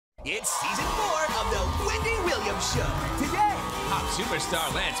It's season 4 of the Wendy Williams Show. Today, pop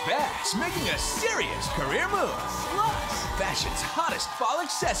superstar Lance Bass making a serious career move. Plus, fashion's hottest fall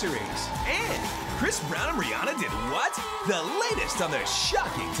accessories. And Chris Brown and Rihanna did what? The latest on their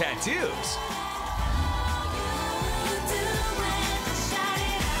shocking tattoos.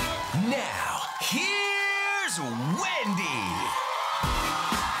 Now, here's Wendy.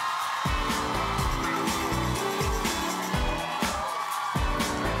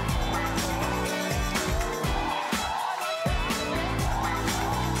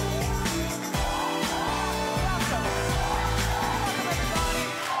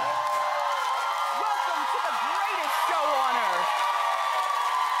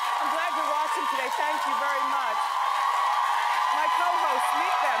 Thank you very much. My co-hosts,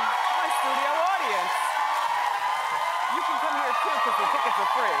 meet them, my studio audience. You can come here too because the tickets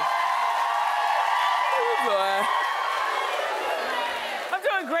are free. I'm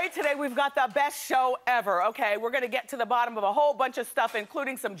doing great today. We've got the best show ever, okay? We're gonna get to the bottom of a whole bunch of stuff,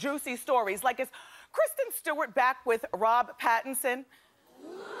 including some juicy stories. Like, is Kristen Stewart back with Rob Pattinson?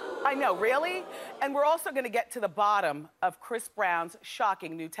 I know, really? And we're also gonna get to the bottom of Chris Brown's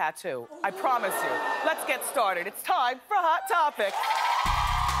shocking new tattoo. I promise you. Let's get started. It's time for Hot Topic.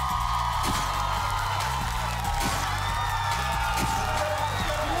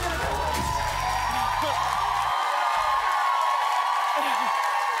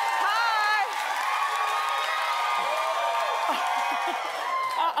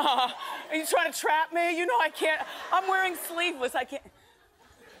 Hi. Are you trying to trap me? You know I can't. I'm wearing sleeveless. I can't.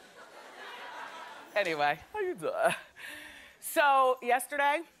 Anyway, how you doing? So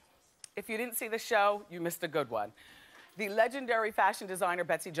yesterday, if you didn't see the show, you missed a good one. The legendary fashion designer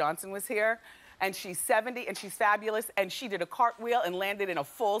Betsy Johnson was here, and she's 70 and she's fabulous, and she did a cartwheel and landed in a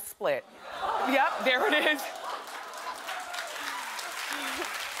full split. Yep, there it is.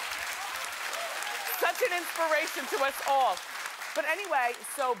 Such an inspiration to us all. But anyway,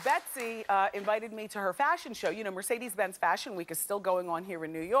 so Betsy invited me to her fashion show. You know, Mercedes-Benz Fashion Week is still going on here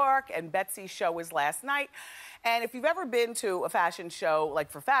in New York, and Betsy's show was last night. And if you've ever been to a fashion show,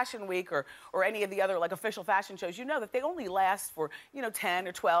 like for Fashion Week or any of the other like official fashion shows, you know that they only last for, 10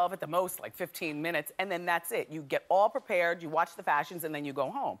 or 12, at the most like 15 minutes, and then that's it. You get all prepared, you watch the fashions, and then you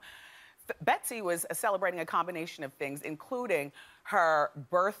go home. Betsy was celebrating a combination of things, including her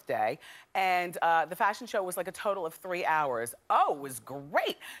birthday, and the fashion show was like a total of 3 hours. Oh, it was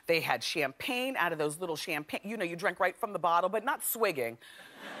great. They had champagne out of those little champagne, you drank right from the bottle, but not swigging.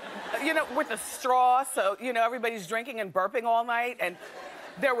 With a straw, so, everybody's drinking and burping all night, and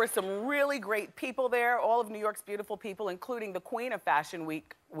there were some really great people there, all of New York's beautiful people, including the queen of Fashion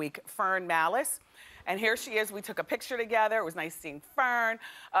Week, Fern Malice. And here she is. We took a picture together. It was nice seeing Fern.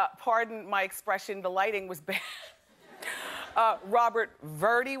 Pardon my expression, the lighting was bad. Robert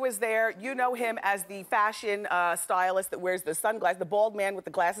Verdi was there. You know him as the fashion stylist that wears the sunglasses, the bald man with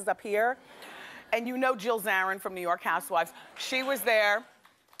the glasses up here. And you know Jill Zarin from New York Housewives. She was there.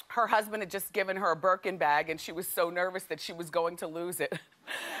 Her husband had just given her a Birkin bag, and she was so nervous that she was going to lose it.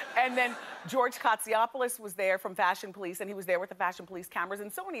 And then George Katsiopoulos was there from Fashion Police, and he was there with the Fashion Police cameras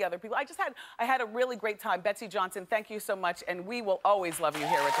and so many other people. I had a really great time. Betsy Johnson, thank you so much, and we will always love you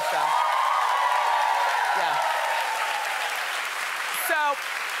here at the show. Yeah. So,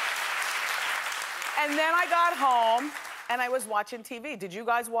 and then I got home, and I was watching TV. Did you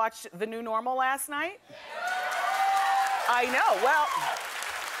guys watch The New Normal last night? I know, well,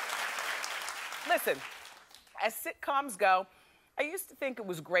 listen, as sitcoms go, I used to think it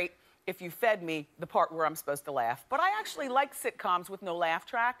was great if you fed me the part where I'm supposed to laugh. But I actually like sitcoms with no laugh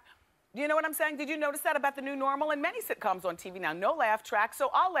track. Do you know what I'm saying? Did you notice that about The New Normal? And many sitcoms on TV now, no laugh track,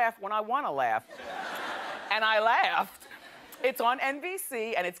 so I'll laugh when I want to laugh. And I laughed. It's on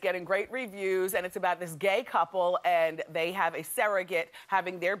NBC, and it's getting great reviews, and it's about this gay couple, and they have a surrogate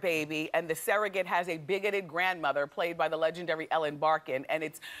having their baby, and the surrogate has a bigoted grandmother played by the legendary Ellen Barkin, and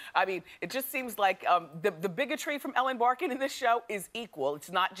it just seems like the bigotry from Ellen Barkin in this show is equal. It's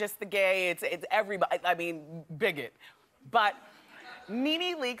not just the gay, it's everybody, bigot. But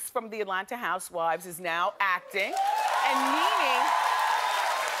Nene Leakes from the Atlanta Housewives is now acting, and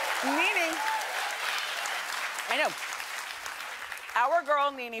Nene, I know. Our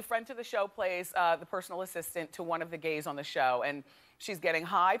girl, Nene, friend to the show, plays the personal assistant to one of the gays on the show, and she's getting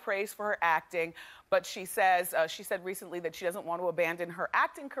high praise for her acting, but she said recently that she doesn't want to abandon her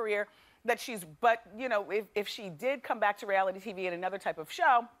acting career, but if she did come back to reality TV in another type of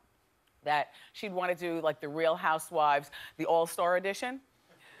show, that she'd want to do like the Real Housewives, the All-Star edition.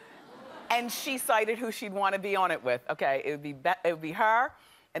 And she cited who she'd want to be on it with. Okay, it would be her,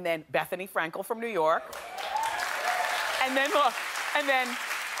 and then Bethany Frankel from New York. And then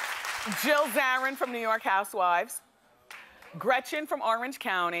Jill Zarin from New York Housewives, Gretchen from Orange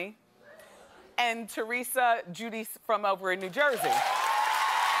County, and Teresa Judy from over in New Jersey.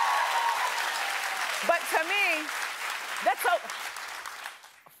 But to me, that's so...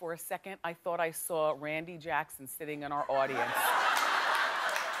 For a second, I thought I saw Randy Jackson sitting in our audience.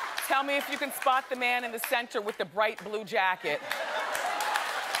 Tell me if you can spot the man in the center with the bright blue jacket.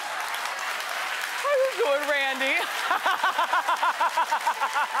 How you doing, Randy?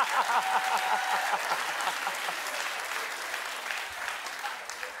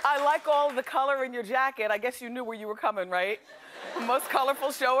 I like all the color in your jacket. I guess you knew where you were coming, right? The most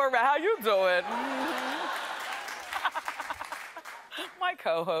colorful show around. How you doing? My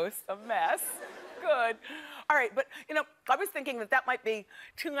co-host, a mess. Good. All right, but you know, I was thinking that might be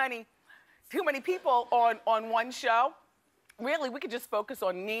too many people on one show. Really, we could just focus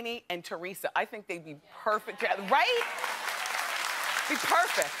on Nene and Teresa. I think they'd be perfect, right? Be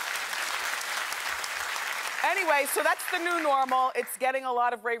perfect. Anyway, so that's the new normal. It's getting a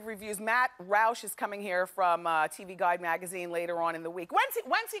lot of rave reviews. Matt Roush is coming here from TV Guide magazine later on in the week.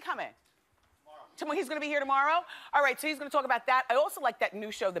 When's he coming? Tomorrow. He's gonna be here tomorrow? All right, so he's gonna talk about that. I also like that new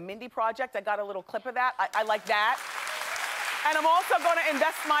show, The Mindy Project. I got a little clip of that. I like that. And I'm also gonna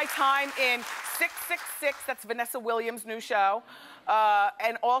invest my time in 666, that's Vanessa Williams' new show.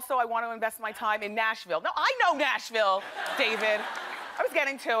 And also I want to invest my time in Nashville. No, I know Nashville, David. I was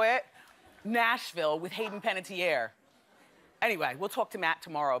getting to it. Nashville with Hayden Panettiere. Anyway, we'll talk to Matt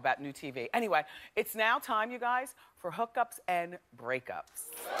tomorrow about new TV. Anyway, it's now time, you guys, for hookups and breakups.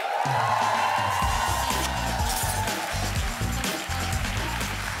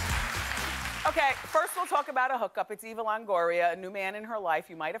 Okay, first we'll talk about a hookup. It's Eva Longoria, a new man in her life.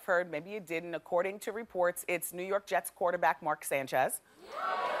 You might have heard, maybe you didn't. According to reports, it's New York Jets quarterback Mark Sanchez.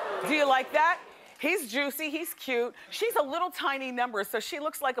 Do you like that? He's juicy, he's cute. She's a little tiny number, so she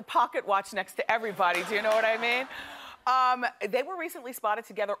looks like a pocket watch next to everybody. Do you know what I mean? They were recently spotted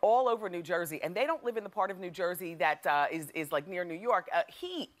together all over New Jersey, and they don't live in the part of New Jersey that is like near New York.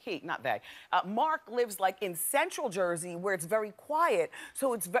 Not they. Mark lives like in central Jersey where it's very quiet.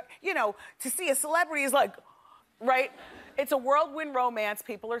 So it's, you know, to see a celebrity is like, right? It's a whirlwind romance,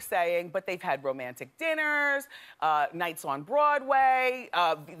 people are saying, but they've had romantic dinners, nights on Broadway.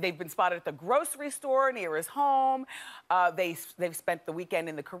 They've been spotted at the grocery store near his home. They've spent the weekend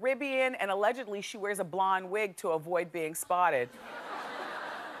in the Caribbean, and allegedly she wears a blonde wig to avoid being spotted.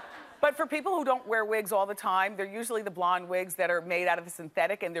 But for people who don't wear wigs all the time, they're usually the blonde wigs that are made out of the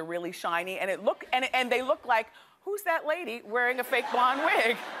synthetic, and they're really shiny, and they look like, who's that lady wearing a fake blonde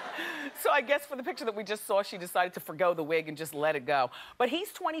wig? So I guess for the picture that we just saw, she decided to forgo the wig and just let it go. But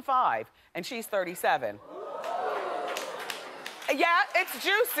he's 25 and she's 37. Yeah, it's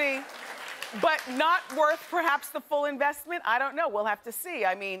juicy, but not worth perhaps the full investment. I don't know, we'll have to see.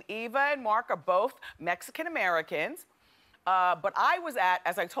 I mean, Eva and Mark are both Mexican Americans. But I was at,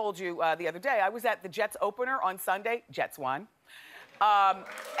 as I told you the other day, I was at the Jets opener on Sunday. Jets won.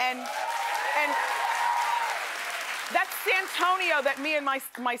 And that's Santonio that me and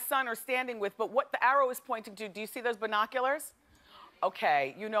my son are standing with, but what the arrow is pointing to, do you see those binoculars?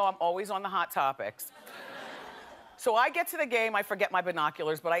 Okay, you know I'm always on the hot topics. So I get to the game, I forget my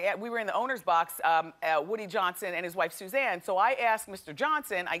binoculars, but we were in the owner's box, Woody Johnson and his wife Suzanne. So I asked Mr.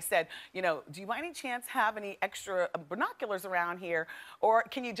 Johnson, I said, you know, do you by any chance have any extra binoculars around here? Or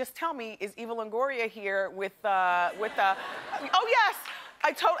can you just tell me, is Eva Longoria here with oh yes!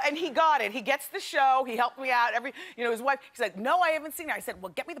 And he got it. He gets the show. He helped me out. His wife, he said, no, I haven't seen her. I said,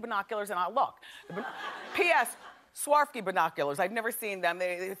 well, get me the binoculars and I'll look. P.S. Swarovski binoculars. I've never seen them.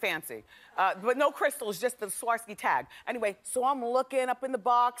 They're fancy. But no crystals, just the Swarovski tag. Anyway, so I'm looking up in the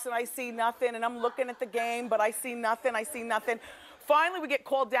box and I see nothing, and I'm looking at the game, but I see nothing. Finally, we get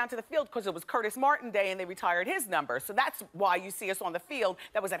called down to the field because it was Curtis Martin Day and they retired his number. So that's why you see us on the field.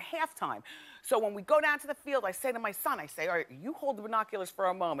 That was at halftime. So when we go down to the field, I say to my son, I say, all right, you hold the binoculars for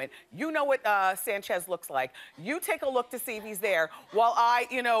a moment. You know what Sanchez looks like. You take a look to see if he's there while I,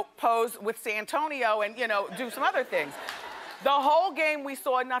 pose with Santonio and, do some other things. The whole game, we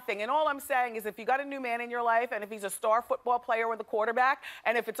saw nothing. And all I'm saying is if you got a new man in your life and if he's a star football player or the quarterback,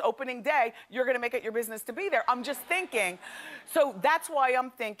 and if it's opening day, you're going to make it your business to be there. I'm just thinking. So that's why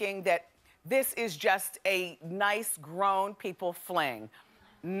I'm thinking that this is just a nice grown people fling,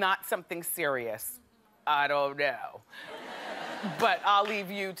 not something serious. I don't know. But I'll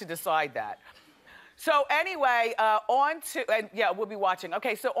leave you to decide that. So anyway, we'll be watching.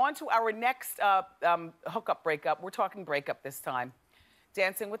 Okay, so on to our next hookup breakup. We're talking breakup this time.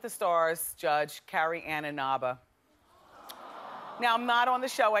 Dancing with the Stars judge Carrie Ann Inaba. Now, I'm not on the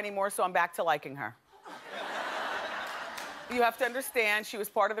show anymore, so I'm back to liking her. You have to understand, she was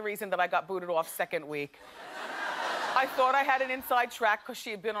part of the reason that I got booted off second week. I thought I had an inside track because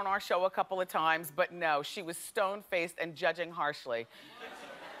she had been on our show a couple of times, but no, she was stone-faced and judging harshly.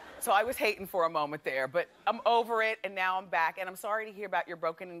 So I was hating for a moment there, but I'm over it, and now I'm back, and I'm sorry to hear about your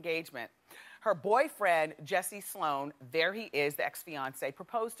broken engagement. Her boyfriend, Jesse Sloan, there he is, the ex-fiance,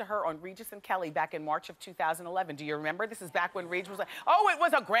 proposed to her on Regis and Kelly back in March of 2011. Do you remember? This is back when Regis was like, oh, it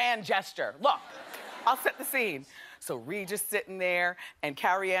was a grand gesture. Look, I'll set the scene. So Regis sitting there, and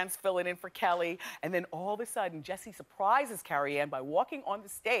Carrie Ann's filling in for Kelly, and then all of a sudden, Jesse surprises Carrie Ann by walking on the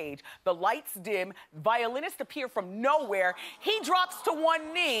stage. The lights dim, violinists appear from nowhere. He drops to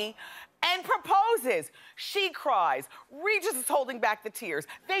one knee and proposes. She cries. Regis is holding back the tears.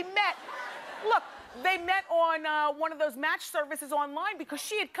 They met, look, they met on one of those match services online because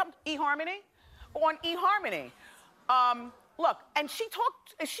she had come to eHarmony, on eHarmony. Look, and she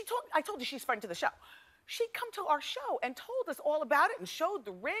talked, I told you she's friend to the show. She'd come to our show and told us all about it and showed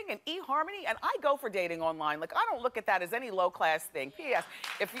the ring and eHarmony, and I go for dating online. Like, I don't look at that as any low-class thing. P.S.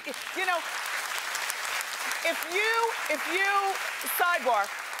 If you know, if you, sidebar,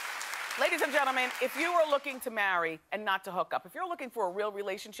 ladies and gentlemen, if you are looking to marry and not to hook up, if you're looking for a real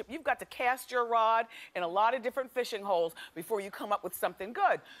relationship, you've got to cast your rod in a lot of different fishing holes before you come up with something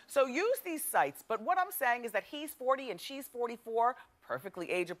good. So use these sites, but what I'm saying is that he's 40 and she's 44, perfectly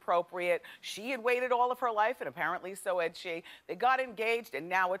age appropriate. She had waited all of her life, and apparently so had she. They got engaged, and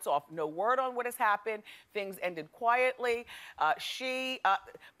now it's off. No word on what has happened. Things ended quietly. But see,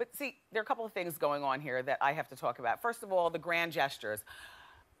 there are a couple of things going on here that I have to talk about. First of all, the grand gestures.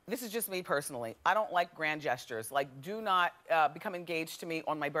 This is just me personally. I don't like grand gestures. Like, do not become engaged to me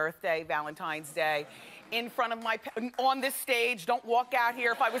on my birthday, Valentine's Day, in front of on this stage. Don't walk out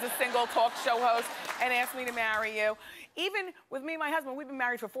here if I was a single talk show host and ask me to marry you. Even with me and my husband, we've been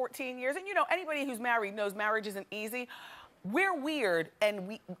married for 14 years. And you know, anybody who's married knows marriage isn't easy. We're weird,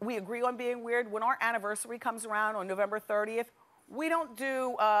 and we agree on being weird. When our anniversary comes around on November 30th, we don't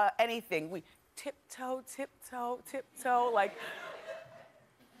do anything. We tiptoe, tiptoe, tiptoe, like,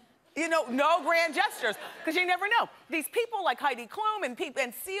 you know, no grand gestures, because you never know. These people like Heidi Klum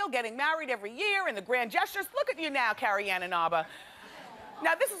and Seal getting married every year, and the grand gestures. Look at you now, Carrie Ann and Abba.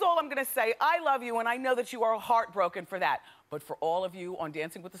 Now, this is all I'm gonna say. I love you, and I know that you are heartbroken for that. But for all of you on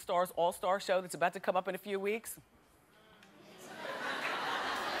Dancing with the Stars All-Star show that's about to come up in a few weeks,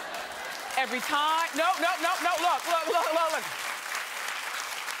 every time, no, look.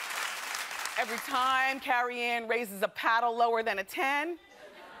 Every time Carrie Ann raises a paddle lower than a 10,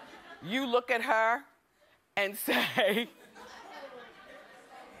 you look at her and say,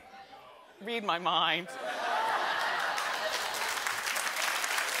 read my mind.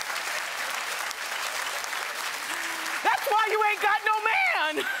 That's why you ain't got no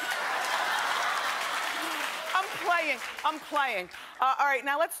man. I'm playing. All right,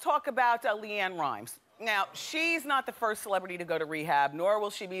 now let's talk about Leanne Rimes. Now, she's not the first celebrity to go to rehab, nor will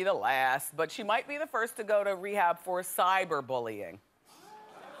she be the last, but she might be the first to go to rehab for cyberbullying.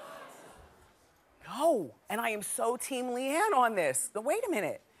 No, and I am so team Leanne on this. But wait a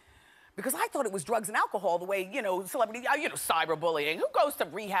minute, because I thought it was drugs and alcohol the way, you know, celebrity, you know, cyberbullying. Who goes to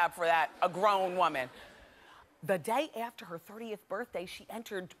rehab for that? A grown woman. The day after her 30th birthday, she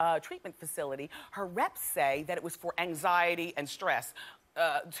entered a treatment facility. Her reps say that it was for anxiety and stress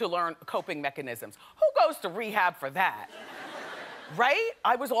to learn coping mechanisms. Who goes to rehab for that? Right?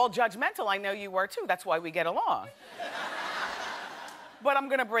 I was all judgmental. I know you were too. That's why we get along. But I'm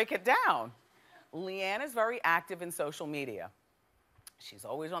gonna break it down. Leanne is very active in social media. She's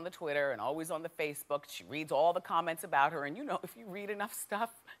always on the Twitter and always on the Facebook. She reads all the comments about her, and you know, if you read enough stuff,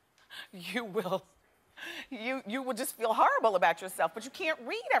 you will just feel horrible about yourself, but you can't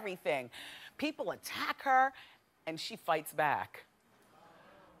read everything. People attack her, and she fights back.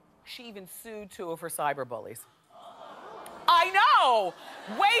 She even sued 2 of her cyberbullies. I know,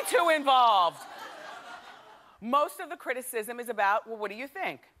 way too involved. Most of the criticism is about, well, what do you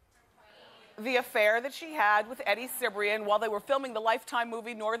think? The affair that she had with Eddie Cibrian while they were filming the Lifetime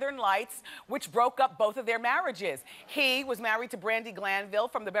movie Northern Lights, which broke up both of their marriages. He was married to Brandy Glanville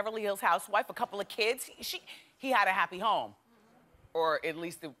from the Beverly Hills Housewife, a couple of kids. He had a happy home, or at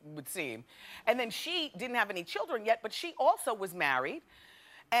least it would seem. And then she didn't have any children yet, but she also was married.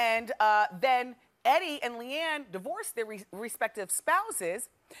 And then Eddie and Leanne divorced their respective spouses,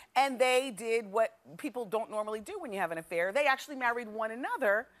 and they did what people don't normally do when you have an affair. They actually married one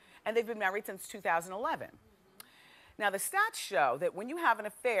another, and they've been married since 2011. Now, the stats show that when you have an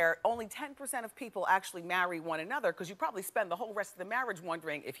affair, only 10% of people actually marry one another, because you probably spend the whole rest of the marriage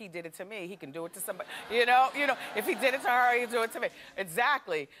wondering, if he did it to me, he can do it to somebody. You know, if he did it to her, he can do it to me.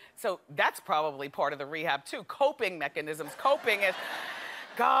 Exactly. So that's probably part of the rehab too. Coping mechanisms. Coping is,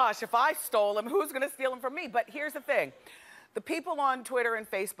 gosh, if I stole him, who's gonna steal him from me? But here's the thing. The people on Twitter and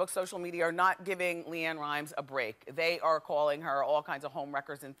Facebook, social media, are not giving LeAnn Rimes a break. They are calling her all kinds of home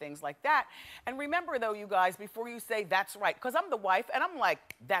wreckers and things like that. And remember, though, you guys, before you say that's right, because I'm the wife and I'm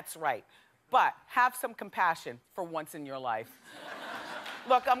like, that's right. But have some compassion for once in your life.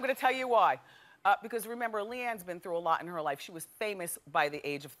 Look, I'm going to tell you why. Because remember, LeAnn's been through a lot in her life. She was famous by the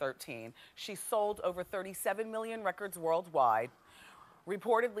age of 13. She sold over 37 million records worldwide.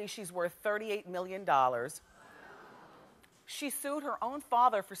 Reportedly, she's worth $38 million. She sued her own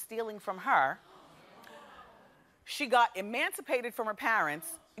father for stealing from her. She got emancipated from her parents.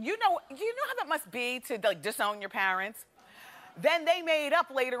 You know how that must be to like disown your parents? Then they made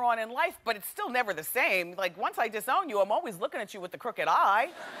up later on in life, but it's still never the same. Like, once I disown you, I'm always looking at you with the crooked eye.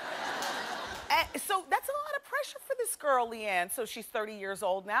 And so that's a lot of pressure for this girl, LeAnn. So she's 30 years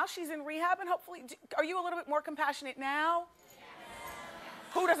old now. She's in rehab, and hopefully, are you a little bit more compassionate now? Yes.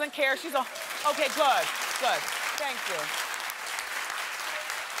 Who doesn't care? She's a, okay, good. Thank you.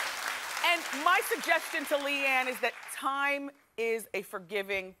 And my suggestion to LeAnn is that time is a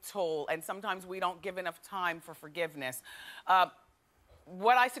forgiving tool, and sometimes we don't give enough time for forgiveness.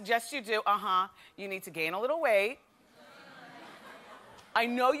 What I suggest you do, you need to gain a little weight. I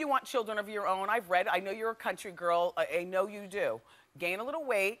know you want children of your own. I've read, I know you're a country girl. I know you do. Gain a little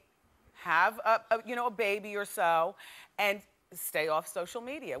weight, have a baby or so, and stay off social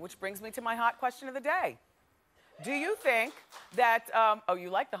media, which brings me to my hot question of the day. Do you think that, oh, you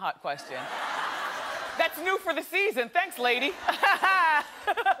like the hot question. That's new for the season. Thanks, lady.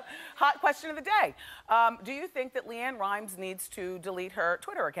 Hot question of the day. Do you think that LeAnn Rimes needs to delete her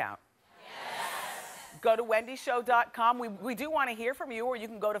Twitter account? Yes. Go to wendyshow.com. We do want to hear from you, or you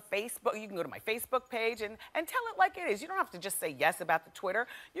can go to Facebook. You can go to my Facebook page and tell it like it is. You don't have to just say yes about the Twitter.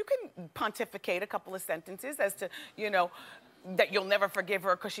 You can pontificate a couple of sentences as to, that you'll never forgive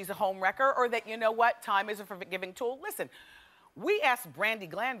her because she's a home wrecker, or that, time is a forgiving tool. Listen, we asked Brandy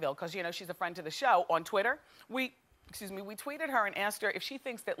Glanville, because, she's a friend to the show, on Twitter. We tweeted her and asked her if she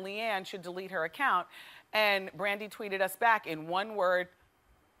thinks that LeAnn should delete her account. And Brandy tweeted us back in one word,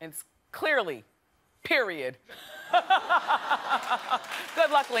 and it's clearly, period. Good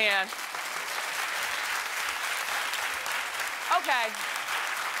luck, LeAnn. Okay.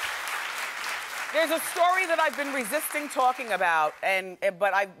 There's a story that I've been resisting talking about,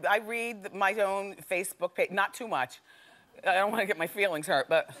 but I read my own Facebook page, not too much. I don't want to get my feelings hurt,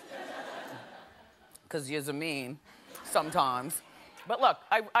 but because you're mean sometimes. But look,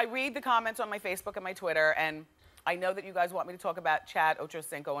 I read the comments on my Facebook and my Twitter, and I know that you guys want me to talk about Chad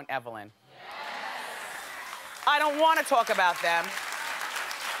Ochocinco and Evelyn. Yes. I don't want to talk about them.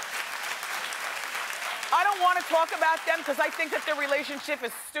 I don't want to talk about them because I think that their relationship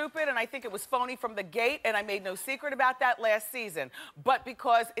is stupid, and I think it was phony from the gate, and I made no secret about that last season. But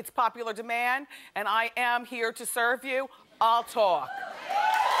because it's popular demand and I am here to serve you, I'll talk.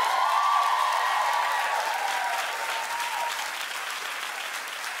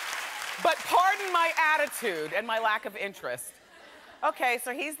 But pardon my attitude and my lack of interest. Okay,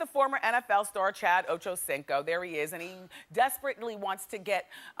 so he's the former NFL star Chad Ochocinco. There he is, and he desperately wants to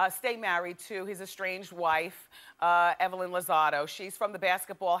stay married to his estranged wife, Evelyn Lozado. She's from the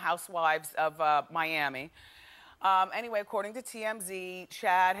Basketball Housewives of Miami. Anyway, according to TMZ,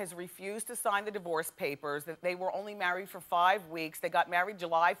 Chad has refused to sign the divorce papers. They were only married for 5 weeks. They got married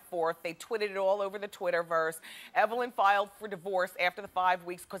July 4th. They tweeted it all over the Twitterverse. Evelyn filed for divorce after the 5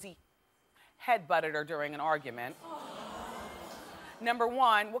 weeks because he headbutted her during an argument. Number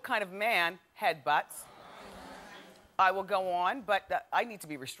one, what kind of man headbutts? I will go on, but I need to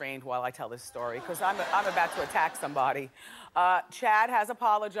be restrained while I tell this story because I'm about to attack somebody. Chad has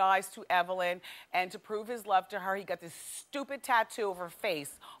apologized to Evelyn, and to prove his love to her, he got this stupid tattoo of her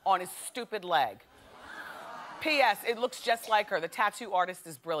face on his stupid leg. P.S. It looks just like her. The tattoo artist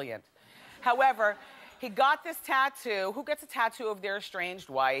is brilliant. However, he got this tattoo. Who gets a tattoo of their estranged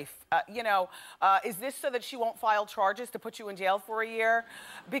wife? Is this so that she won't file charges to put you in jail for a year?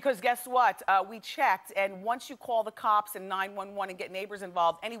 Because guess what? We checked, and once you call the cops and 911 and get neighbors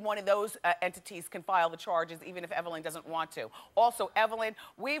involved, any one of those entities can file the charges, even if Evelyn doesn't want to. Also, Evelyn,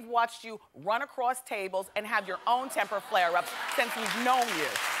 we've watched you run across tables and have your own temper flare-ups since we've known you.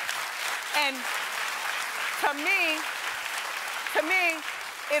 And to me,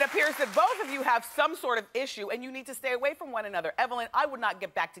 It appears that both of you have some sort of issue and you need to stay away from one another. Evelyn, I would not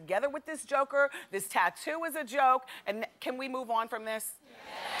get back together with this joker. This tattoo is a joke. And can we move on from this?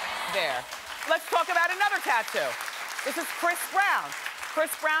 Yes. There. Let's talk about another tattoo. This is Chris Brown.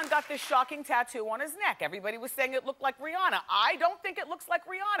 Chris Brown got this shocking tattoo on his neck. Everybody was saying it looked like Rihanna. I don't think it looks like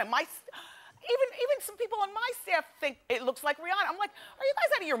Rihanna. Even some people on my staff think it looks like Rihanna. I'm like, are you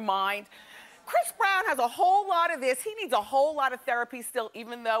guys out of your mind? Chris Brown has a whole lot of this. He needs a whole lot of therapy still,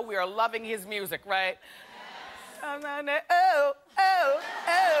 even though we are loving his music, right? Yes.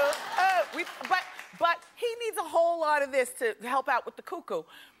 But he needs a whole lot of this to help out with the cuckoo.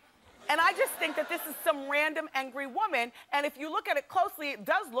 And I just think that this is some random angry woman. And if you look at it closely, it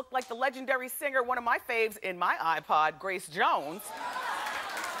does look like the legendary singer, one of my faves in my iPod, Grace Jones.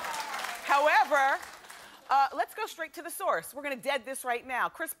 However, let's go straight to the source. We're gonna dead this right now.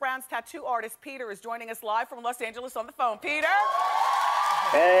 Chris Brown's tattoo artist, Peter, is joining us live from Los Angeles on the phone. Peter?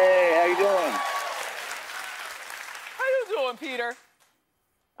 Hey, how you doing? How you doing, Peter?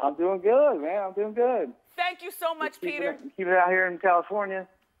 I'm doing good, man. I'm doing good. Thank you so much, Peter. Keep it out here in California.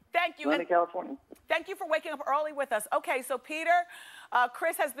 Thank you. In California. Thank you for waking up early with us. Okay, so Peter,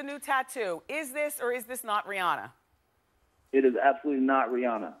 Chris has the new tattoo. Is this or is this not Rihanna? It is absolutely not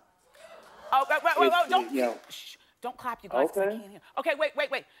Rihanna. Oh, wait, don't, shh, don't clap, you guys. Okay. I can't hear. Okay,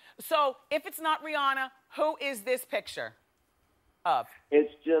 wait. So if it's not Rihanna, who is this picture of?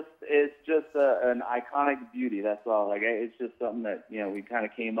 It's just an iconic beauty. That's all. Like, it's just something that, we kind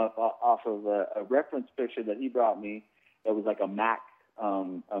of came up off of a reference picture that he brought me. That was like a Mac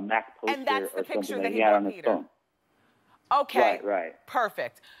poster, and that's the or picture something that he had brought on his Peter. phone. Okay. Right.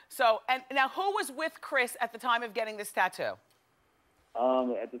 Perfect. So, and now who was with Chris at the time of getting this tattoo?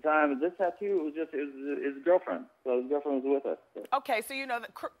 At the time of this tattoo, it was his girlfriend. So his girlfriend was with us. So. Okay, so you know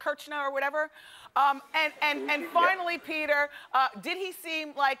that Kirchner or whatever. And finally, Peter, did he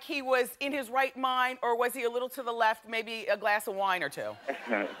seem like he was in his right mind, or was he a little to the left, maybe a glass of wine or two?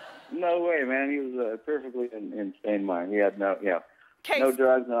 No way, man. He was perfectly in sane mind. He had no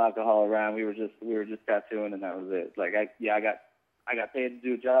drugs, no alcohol around. We were just tattooing, and that was it. Like I got paid to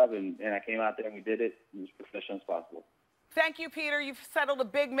do a job, and I came out there and we did it as professional as possible. Thank you, Peter. You've settled a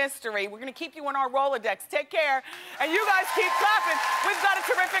big mystery. We're going to keep you on our Rolodex. Take care. And you guys keep clapping. We've got a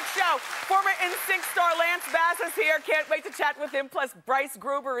terrific show. Former NSYNC star Lance Bass is here. Can't wait to chat with him. Plus, Bryce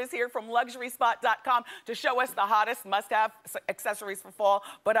Gruber is here from LuxurySpot.com to show us the hottest must-have accessories for fall.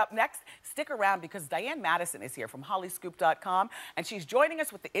 But up next, stick around because Diane Madison is here from HollyScoop.com. And she's joining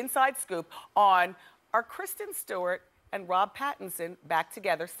us with the inside scoop on our Kristen Stewart and Rob Pattinson back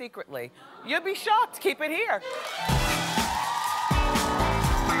together secretly. You'll be shocked. Keep it here.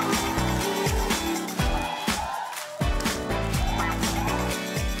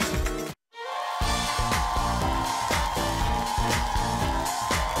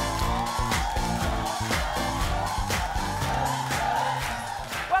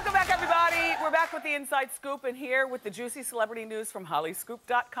 With the inside scoop, and here with the juicy celebrity news from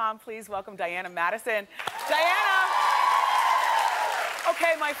HollyScoop.com. Please welcome Diana Madison. Diana!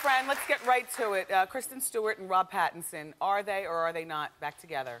 Okay, my friend, let's get right to it. Kristen Stewart and Rob Pattinson, are they or are they not back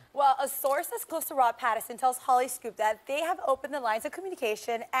together? Well, a source that's close to Rob Pattinson tells HollyScoop that they have opened the lines of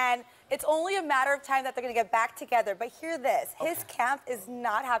communication and it's only a matter of time that they're going to get back together. But hear this, his camp is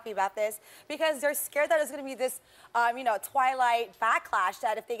not happy about this because they're scared that it's going to be this, Twilight backlash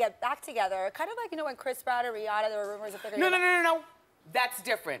that if they get back together, kind of like, when Chris Brown and Rihanna, there were rumors that they're going to No. That's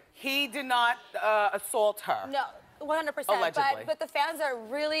different. He did not assault her. No. 100%. Allegedly. But the fans are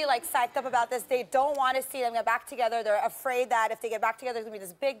really psyched up about this. They don't want to see them get back together. They're afraid that if they get back together, there's going to be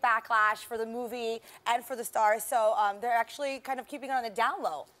this big backlash for the movie and for the stars. So they're actually kind of keeping it on the down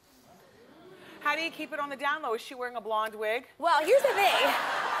low. How do you keep it on the down low? Is she wearing a blonde wig? Well, here's the thing.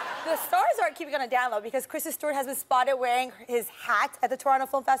 The stars aren't keeping it on the down low because Kristen Stewart has been spotted wearing his hat at the Toronto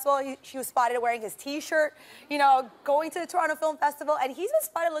Film Festival. She was spotted wearing his T-shirt, going to the Toronto Film Festival. And he's been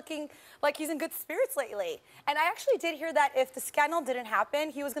spotted looking like he's in good spirits lately. And I actually did hear that if the scandal didn't happen,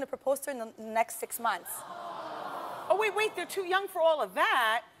 he was going to propose to her in the next 6 months. Oh, wait, they're too young for all of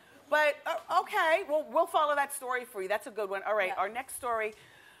that. But, okay, well, we'll follow that story for you. That's a good one. All right, yeah. Our next story,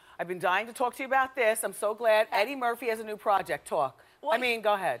 I've been dying to talk to you about this. I'm so glad. Eddie Murphy has a new project. Talk. Well,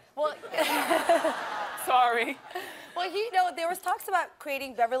 go ahead. Well, sorry. Well, there was talks about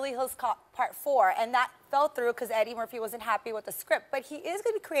creating Beverly Hills Cop Part 4, and that fell through because Eddie Murphy wasn't happy with the script. But he is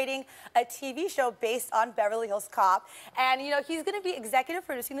going to be creating a TV show based on Beverly Hills Cop, and he's going to be executive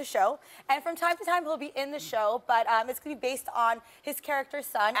producing the show. And from time to time, he'll be in the show, but it's going to be based on his character's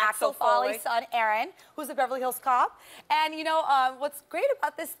son, Axel Foley's son, Aaron, who's a Beverly Hills Cop. And what's great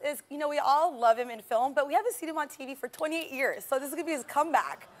about this is we all love him in film, but we haven't seen him on TV for 28 years. So this is going to be his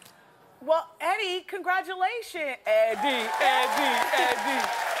comeback. Well, Eddie, congratulations. Eddie.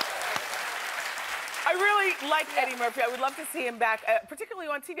 I really like Eddie Murphy. I would love to see him back, particularly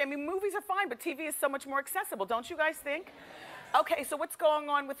on TV. I mean, movies are fine, but TV is so much more accessible, don't you guys think? Okay, so what's going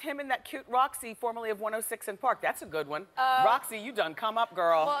on with him and that cute Roxy, formerly of 106 and Park? That's a good one. Roxy, you done come up,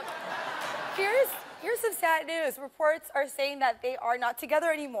 girl. Well, here's some sad news. Reports are saying that they are not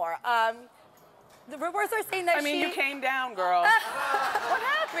together anymore. The reports are saying that you came down, girl. What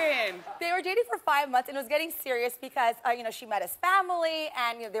happened? They were dating for 5 months, and it was getting serious because, she met his family,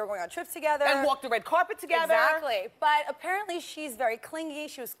 and they were going on trips together. And walked the red carpet together. Exactly. But apparently, she's very clingy.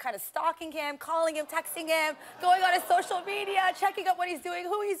 She was kind of stalking him, calling him, texting him, going on his social media, checking up what he's doing,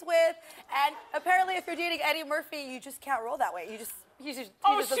 who he's with. And apparently, if you're dating Eddie Murphy, you just can't roll that way. He just she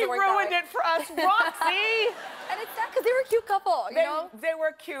ruined it for us, Roxy. And it's sad because they were a cute couple, They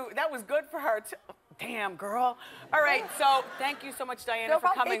were cute. That was good for her, too. Damn, girl. All right, so thank you so much, Diana, for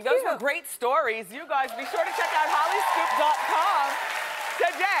coming. Those were great stories. You guys, be sure to check out hollyscoop.com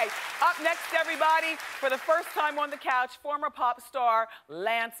today. Up next, everybody, for the first time on the couch, former pop star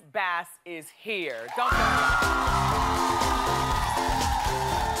Lance Bass is here. Don't go.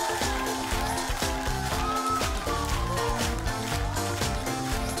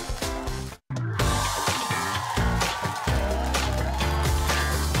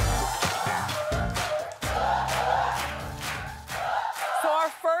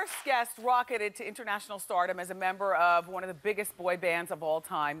 Guest rocketed to international stardom as a member of one of the biggest boy bands of all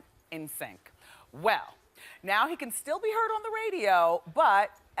time, NSYNC. Well, now he can still be heard on the radio,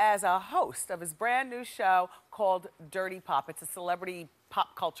 but as a host of his brand new show called Dirty Pop. It's a celebrity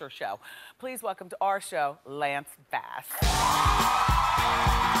pop culture show. Please welcome to our show, Lance Bass.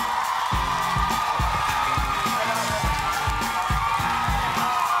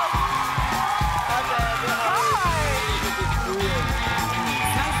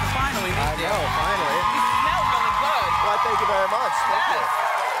 I know, finally. You smell really good. Well, thank you very much. Thank you.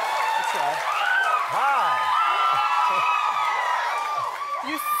 That's right. Hi.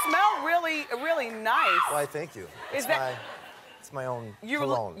 You smell really, really nice. Why, thank you. It's my own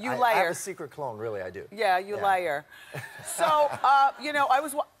cologne. I have a secret cologne, really, I do. Yeah, you layer. So,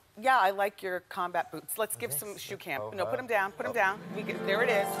 I like your combat boots. Let's give some shoe cam. No, put them down. Put them down. There it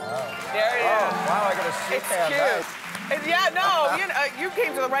is. Oh. There it is. Oh, wow, I got a shoe cam. It's cute. You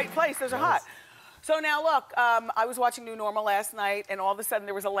came to the right place. Those are hot. So now look, I was watching New Normal last night, and all of a sudden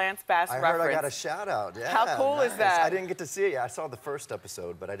there was a Lance Bass reference. I heard I got a shout out. Yeah. How cool is that? I didn't get to see it. I saw the first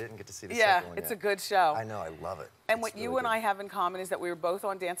episode, but I didn't get to see the second one yet. It's a good show. I know, I love it. And what you and I have in common is that we were both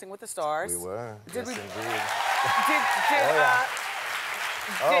on Dancing with the Stars. We were. Did we? Indeed.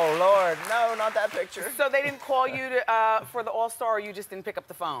 Oh, Lord, no, not that picture. So they didn't call you for the All-Star, or you just didn't pick up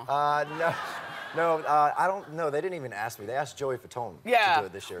the phone? No, I don't know. They didn't even ask me. They asked Joey Fatone to do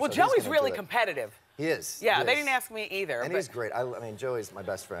it this year. Well, so Joey's really competitive. He is. Yeah, they didn't ask me either. And he's great. I mean, Joey's my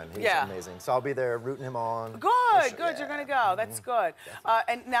best friend. He's amazing. So I'll be there rooting him on. Good, good. You're going to go. That's good.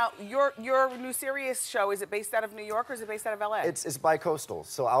 And now, your new serious show, is it based out of New York or is it based out of L.A.? It's bi-coastal.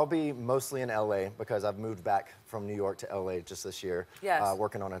 So I'll be mostly in L.A. because I've moved back from New York to L.A. just this year,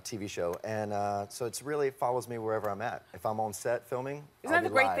 working on a TV show. And so it's really follows me wherever I'm at. If I'm on set filming, Isn't that the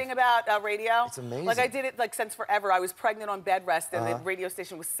great thing about radio? It's amazing. Like, I did it since forever. I was pregnant on bed rest, and the radio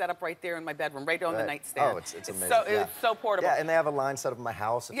station was set up right there in my bedroom, right on the nightstand. Oh, it's amazing. It's so portable. Yeah, and they have a line set up in my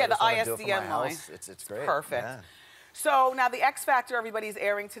house. If I the just do it from my ISDN line. house, it's great. Perfect. Yeah. So now the X Factor, everybody's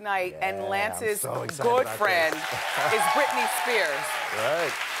airing tonight, and Lance's so good friend is Britney Spears.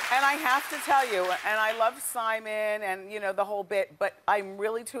 Right. And I have to tell you, and I love Simon and the whole bit, but I'm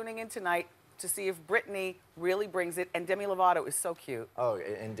really tuning in tonight to see if Britney really brings it. And Demi Lovato is so cute. Oh,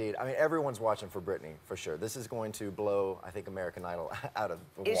 indeed. I mean, everyone's watching for Britney, for sure. This is going to blow, I think, American Idol out of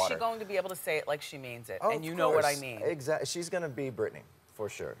the water. Is she going to be able to say it like she means it? Oh, and you know what I mean. Exactly. She's going to be Britney, for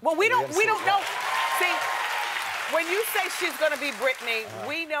sure. Well, we don't know. See, when you say she's going to be Britney,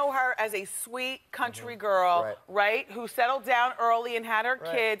 we know her as a sweet country girl, right? Who settled down early and had her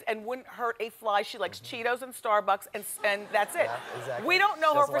kids and wouldn't hurt a fly. She likes Cheetos and Starbucks, and that's it. Yeah, exactly. We don't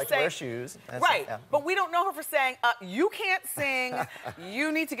know her for saying... wear shoes. Right, but we don't know her for saying, you can't sing,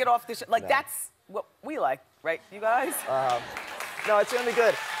 you need to get off this... Like, that's what we like, right, you guys? No, it's gonna be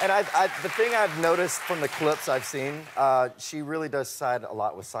good. And the thing I've noticed from the clips I've seen, she really does side a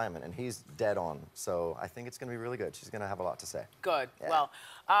lot with Simon, and he's dead on. So I think it's gonna be really good. She's gonna have a lot to say. Good. Yeah. Well,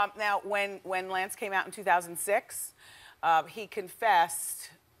 now when Lance came out in 2006, he confessed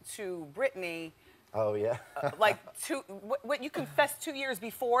to Brittany. Oh yeah. Like what you confessed 2 years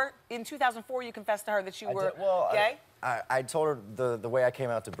before? In 2004, you confessed to her that you were gay. I told her the way I came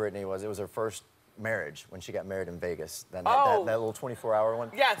out to Brittany was it was her first marriage when she got married in Vegas. That little 24-hour one.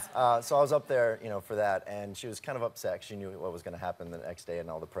 Yes. So I was up there, you know, for that, and she was kind of upset. She knew what was going to happen the next day and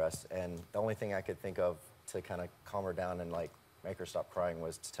all the press. And the only thing I could think of to kind of calm her down and like make her stop crying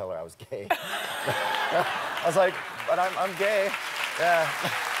was to tell her I was gay. I was like, but I'm gay. Yeah.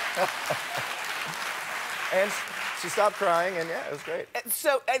 And she stopped crying, and yeah, it was great.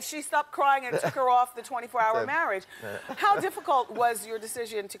 And she stopped crying and took her off the 24-hour marriage. How difficult was your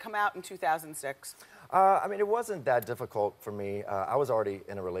decision to come out in 2006? I mean, it wasn't that difficult for me. I was already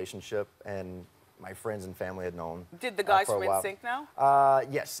in a relationship, and my friends and family had known. Did the guys from NSYNC know?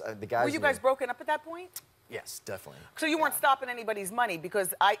 Yes, the guys. Were you guys broken up at that point? Yes, definitely. So you weren't stopping anybody's money,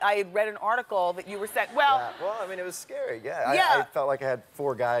 because I had read an article that you were saying, well... Yeah, well, I mean, it was scary, I felt like I had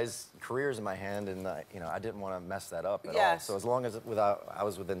 4 guys' careers in my hand, and, you know, I didn't want to mess that up at all. So as long as I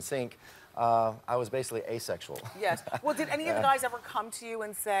was within sync, I was basically asexual. Yes. Well, did any of the guys ever come to you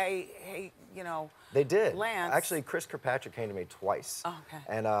and say, hey, you know... They did. Lance... Actually, Chris Kirkpatrick came to me twice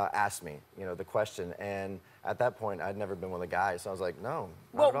and asked me, you know, the question, and at that point, I'd never been with a guy, so I was like, no,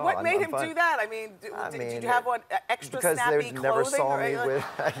 not at all. What made him do that? I mean, did you have one extra snappy clothing? Because they never saw me with,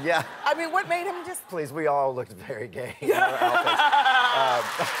 yeah. I mean, what made him just... Please, we all looked very gay in our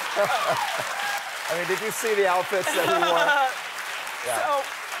outfits. I mean, did you see the outfits that he wore? Yeah.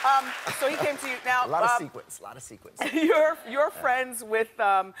 So he came to you now. A lot of sequence. You're friends with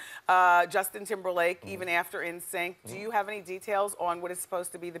Justin Timberlake even after NSYNC. Do you have any details on what is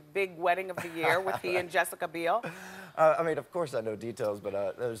supposed to be the big wedding of the year with he and Jessica Biel? I mean, of course I know details,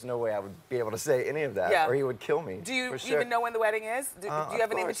 but there's no way I would be able to say any of that, or he would kill me. Do you even know when the wedding is? Do you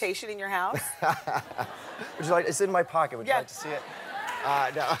have an invitation in your house? Would you like? It's in my pocket. Would you like to see it?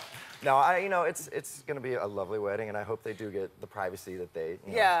 No. No, you know, it's going to be a lovely wedding, and I hope they do get the privacy that they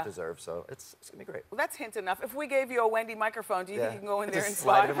deserve. So it's going to be great. Well, that's hint enough. If we gave you a Wendy microphone, do you think you can go in there and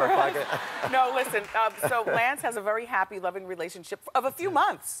slide it in my pocket? No, listen. So Lance has a very happy, loving relationship of a few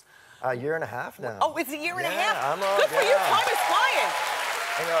months. A year and a half now. Oh, it's a year and a half. Good for you. Time is flying.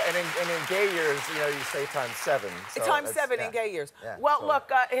 You know, and in gay years, you know, you say ×7. So ×7 in gay years. Well, look,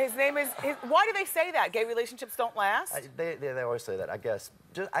 his name is... why do they say that? Gay relationships don't last? They always say that, I guess.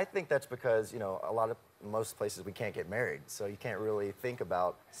 I think that's because, you know, most places we can't get married, so you can't really think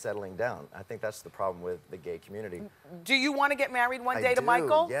about settling down. I think that's the problem with the gay community. Do you want to get married one day to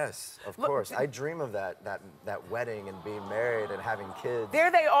Michael? Yes, of course. I dream of that wedding and being married and having kids. There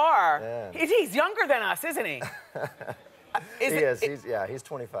they are. Yeah. He's younger than us, isn't he? He's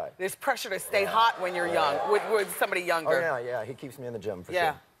 25. There's pressure to stay hot when you're young, with somebody younger. Oh, yeah, he keeps me in the gym for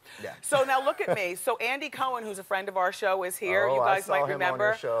sure. Yeah. So now look at me. So Andy Cohen, who's a friend of our show, is here. You guys might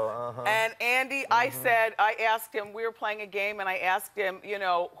remember. I saw him on your show. And Andy, I asked him, we were playing a game, and I asked him, you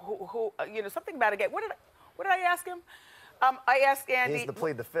know, something about a game. What did I ask him? I asked Andy. He's the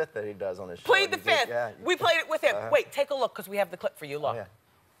plead the fifth that he does on his show. Plead the fifth. We played it with him. Wait, take a look, because we have the clip for you. Look. Oh, yeah.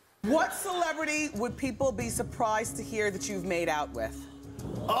 What celebrity would people be surprised to hear that you've made out with?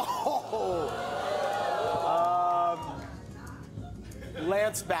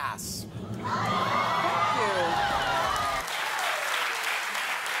 Lance Bass. Thank you.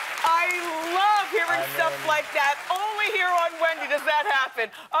 I love hearing stuff like that. Only here on Wendy does that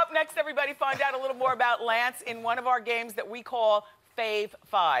happen. Up next, everybody, find out a little more about Lance in one of our games that we call Fave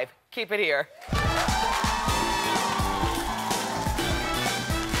 5. Keep it here.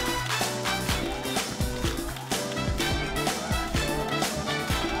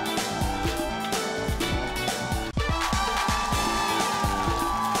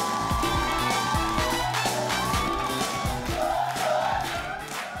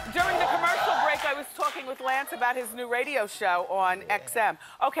 With Lance about his new radio show on XM.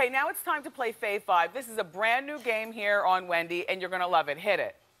 Okay, now it's time to play Fave 5. This is a brand new game here on Wendy, and you're gonna love it. Hit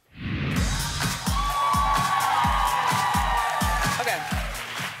it. Okay.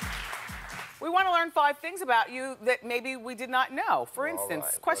 We want to learn 5 things about you that maybe we did not know. For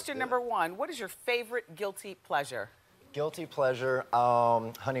instance, question number 1, what is your favorite guilty pleasure? Guilty pleasure,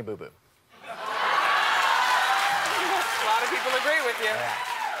 Honey Boo Boo. A lot of people agree with you. Yeah.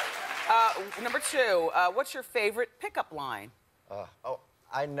 Number 2, what's your favorite pickup line?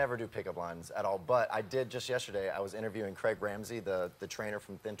 I never do pickup lines at all, but I did just yesterday. I was interviewing Craig Ramsey, the trainer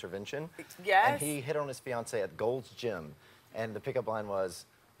from Intervention. Yes. And he hit on his fiancée at Gold's Gym. And the pickup line was,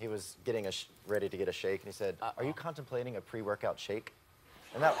 he was getting ready to get a shake, and he said, "Are you contemplating a pre-workout shake?"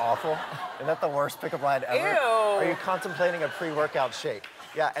 Isn't that awful? Isn't that the worst pickup line ever? Ew. Are you contemplating a pre-workout shake?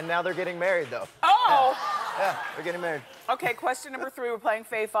 Yeah, and now they're getting married, though. Oh! Yeah, they're getting married. Okay, question number 3. We're playing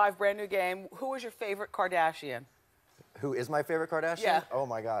Fave 5, brand new game. Who is your favorite Kardashian? Who is my favorite Kardashian? Yeah. Oh,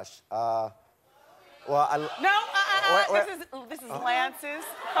 my gosh. Well, I... No, this is Lance's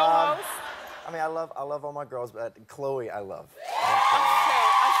co-host. I mean, I love all my girls, but Chloe, I love.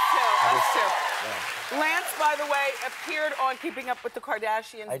 Us too. Yeah. Lance, by the way, appeared on Keeping Up with the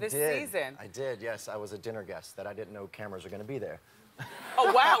Kardashians this season. I did, yes. I was a dinner guest that I didn't know cameras were going to be there.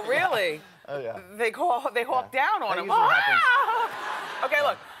 Oh, wow, really? Oh, yeah. They hawk down on That him. usually happens. Okay,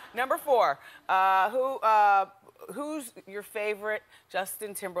 look, number 4. Who's your favorite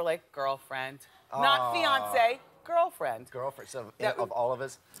Justin Timberlake girlfriend? Not fiance, girlfriend. Girlfriend, so That of all of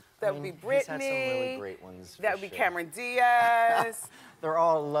us. That would be Britney. He's had some really great ones. That would be Cameron Diaz. They're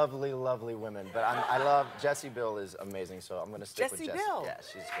all lovely, lovely women, but I love Jessie Bill is amazing, so I'm going to stick with Jessie Jessie. Bill. Yeah,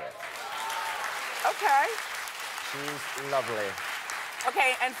 she's great. Okay. She's lovely.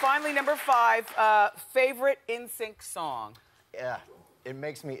 Okay, and finally, number 5, favorite NSYNC song. Yeah, it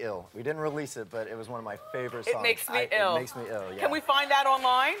makes me ill. We didn't release it, but it was one of my favorite songs. It makes me ill. It makes me ill, yeah. Can we find that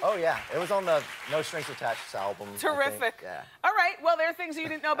online? Oh, yeah. It was on the No Strings Attached album. I think. Terrific. Yeah. All right, well, there are things you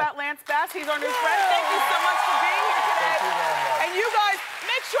didn't know about Lance Bass. He's our new friend. Thank you so much for being here today. Thank you very much. And you guys,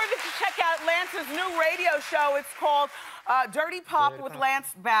 make sure that you check out Lance's new radio show. It's called Dirty Pop with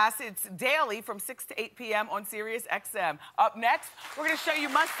Lance Bass. It's daily from 6 to 8 p.m. on Sirius XM. Up next, we're going to show you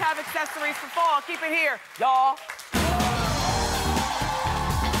must-have accessories for fall. Keep it here, y'all.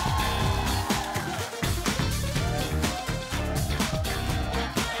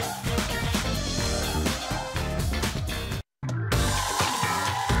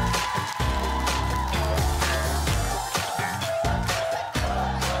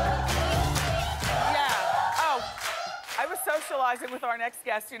 Socializing with our next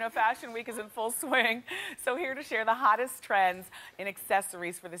guest. You know, Fashion Week is in full swing. So here to share the hottest trends in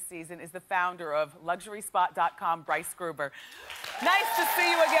accessories for the season is the founder of LuxurySpot.com, Bryce Gruber. Nice to see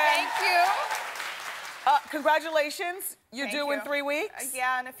you again. Thank you. Congratulations. You're Thank due you. in 3 weeks?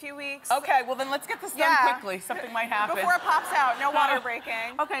 Yeah, in a few weeks. Okay, well then let's get this done quickly. Something might happen. Before it pops out, no water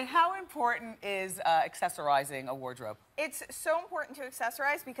breaking. Okay, how important is accessorizing a wardrobe? It's so important to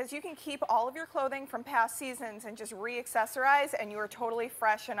accessorize because you can keep all of your clothing from past seasons and just re-accessorize, and you are totally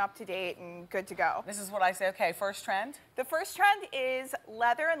fresh and up to date and good to go. This is what I say. Okay, first trend? The first trend is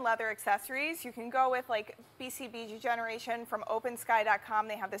leather and leather accessories. You can go with like BCBG Generation from OpenSky.com.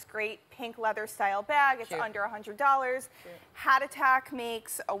 They have this great pink leather style bag. It's under $100. Hat Attack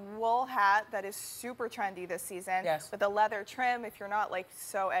makes a wool hat that is super trendy this season. Yes. With a leather trim. If you're not like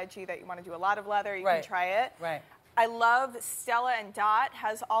so edgy that you want to do a lot of leather, you can try it. Right. I love Stella and Dot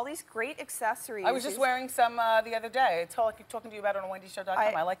has all these great accessories. I was just wearing some the other day. Talking to you about it on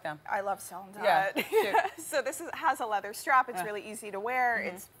WendyShow.com. I like them. I love Stella and Dot. Yeah. So this has a leather strap. It's really easy to wear.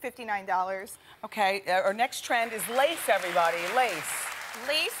 It's $59. Okay, our next trend is lace, everybody. Lace.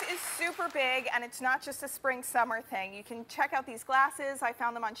 Lace is super big, and it's not just a spring-summer thing. You can check out these glasses. I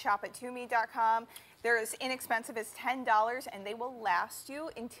found them on shopattoome.com. They're as inexpensive as $10, and they will last you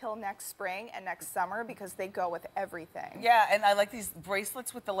until next spring and next summer because they go with everything. Yeah, and I like these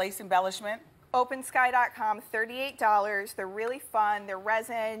bracelets with the lace embellishment. OpenSky.com, $38. They're really fun. They're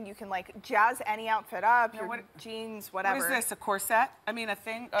resin. You can like jazz any outfit up, your jeans, whatever. What is this? A corset? I mean, a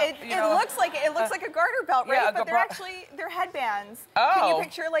thing? It looks like a garter belt, right? Yeah, but they're headbands. Oh. Can you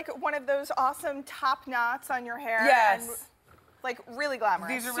picture like one of those awesome top knots on your hair? Yes. And, like really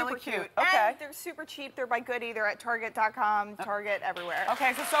glamorous. These are really super cute. Okay. And they're super cheap. They're by Goody. They're at Target.com, Target, everywhere.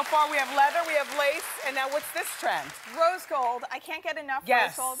 Okay, so far we have leather, we have lace, and now what's this trend? Rose gold. I can't get enough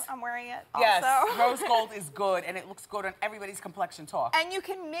rose gold. I'm wearing it Yes, also. rose gold is good, and it looks good on everybody's complexion talk. And you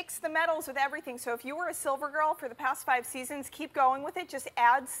can mix the metals with everything. So if you were a silver girl for the past 5 seasons, keep going with it. Just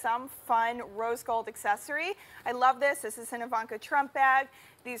add some fun rose gold accessory. I love this. This is an Ivanka Trump bag.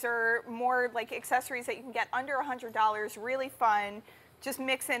 These are more like accessories that you can get under $100. Really fun. Just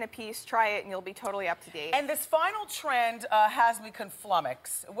mix in a piece, try it, and you'll be totally up to date. And this final trend has me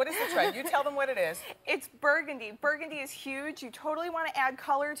conflummoxed. What is the trend? You tell them what it is. It's burgundy. Burgundy is huge. You totally want to add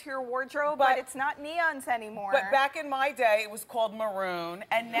color to your wardrobe, but it's not neons anymore. But back in my day, it was called maroon,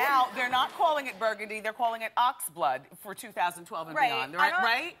 and now they're not calling it burgundy. They're calling it oxblood for 2012 and beyond.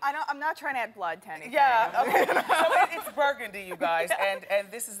 Right? I'm not trying to add blood to anything. Yeah. Okay. So it's burgundy, you guys, and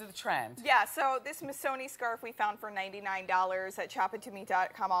this is the trend. Yeah. So this Missoni scarf we found for $99 at Shop It To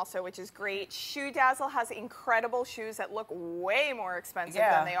GoToMeet.com also, which is great. Shoe Dazzle has incredible shoes that look way more expensive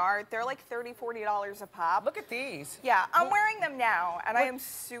than they are. They're like $30, $40 a pop. Look at these. Yeah, I'm wearing them now, and I am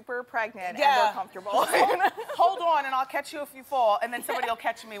super pregnant, and they're comfortable. Hold on, and I'll catch you if you fall, and then somebody will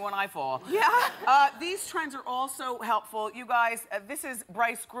catch me when I fall. Yeah. These trends are also helpful. You guys, this is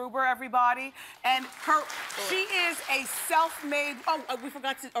Bryce Gruber, everybody, and she is a self-made, we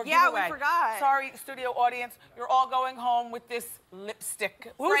forgot to, yeah, we forgot. Sorry, studio audience, you're all going home with this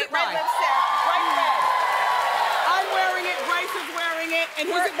lipstick. Bright red lipstick. Bright red. I'm wearing it, Bryce is wearing it, and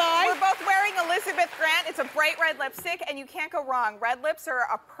who's it by? We're both wearing Elizabeth Grant. It's a bright red lipstick, and you can't go wrong. Red lips are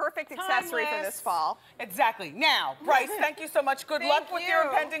a perfect accessory for this fall. Exactly. Now, Bryce, thank you so much. Good luck with your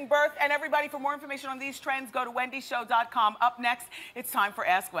impending birth. And everybody, for more information on these trends, go to wendyshow.com. Up next, it's time for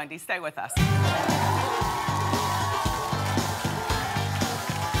Ask Wendy. Stay with us.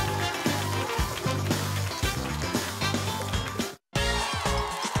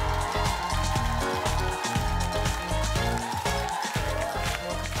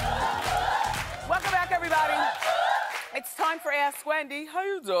 It's time for Ask Wendy. How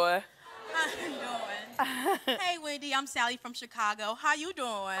you doing? How you doing? Hey, Wendy, I'm Sally from Chicago. How you doing?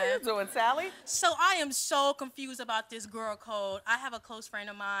 How you doing, Sally? So I am so confused about this girl code. I have a close friend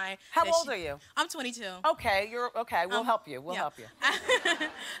of mine. How old are you? I'm 22. Okay, you're okay. We'll help you. We'll help you. I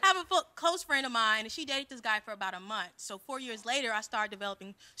have a close friend of mine, and she dated this guy for about a month. So 4 years later, I started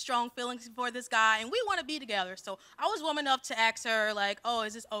developing strong feelings for this guy, and we want to be together. So I was woman enough to ask her, like, oh,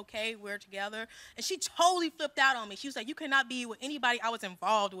 is this okay? We're together. And she totally flipped out on me. She was like, you cannot be with anybody I was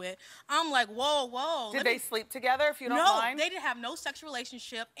involved with. I'm like, whoa, whoa. Did they sleep together, if you don't mind? No, they didn't have no sexual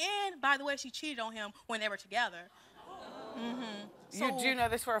relationship. And, by the way, she cheated on him when they were together. So, do you know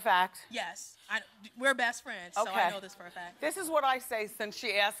this for a fact? Yes. We're best friends, so I know this for a fact. This is what I say since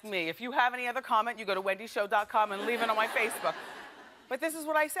she asked me. If you have any other comment, you go to wendyshow.com and leave it on my Facebook. But this is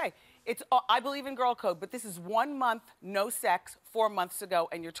what I say. I believe in girl code, but this is 1 month, no sex, 4 months ago,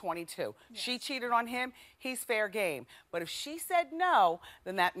 and you're 22. Yes. She cheated on him, he's fair game. But if she said no,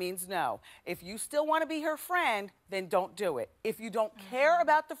 then that means no. If you still want to be her friend, then don't do it. If you don't care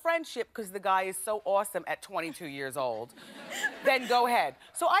about the friendship because the guy is so awesome at 22 years old, then go ahead.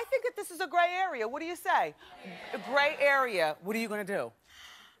 So I think that this is a gray area. What do you say? A gray area. What are you going to do?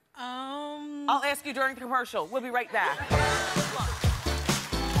 I'll ask you during the commercial. We'll be right back.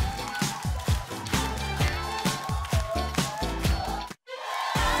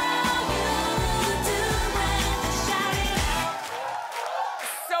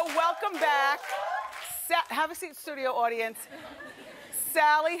 Welcome back. Have a seat, studio audience.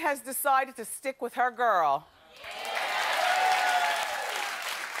 Sally has decided to stick with her girl.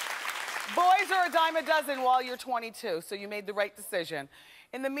 Boys are a dime a dozen while you're 22, so you made the right decision.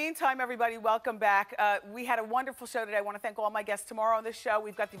 In the meantime, everybody, welcome back. We had a wonderful show today. I want to thank all my guests. Tomorrow on this show,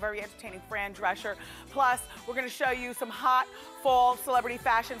 we've got the very entertaining Fran Drescher. Plus, we're going to show you some hot fall celebrity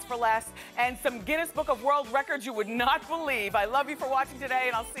fashions for less and some Guinness Book of World Records you would not believe. I love you for watching today,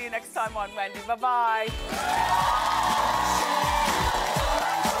 and I'll see you next time on Wendy. Bye-bye.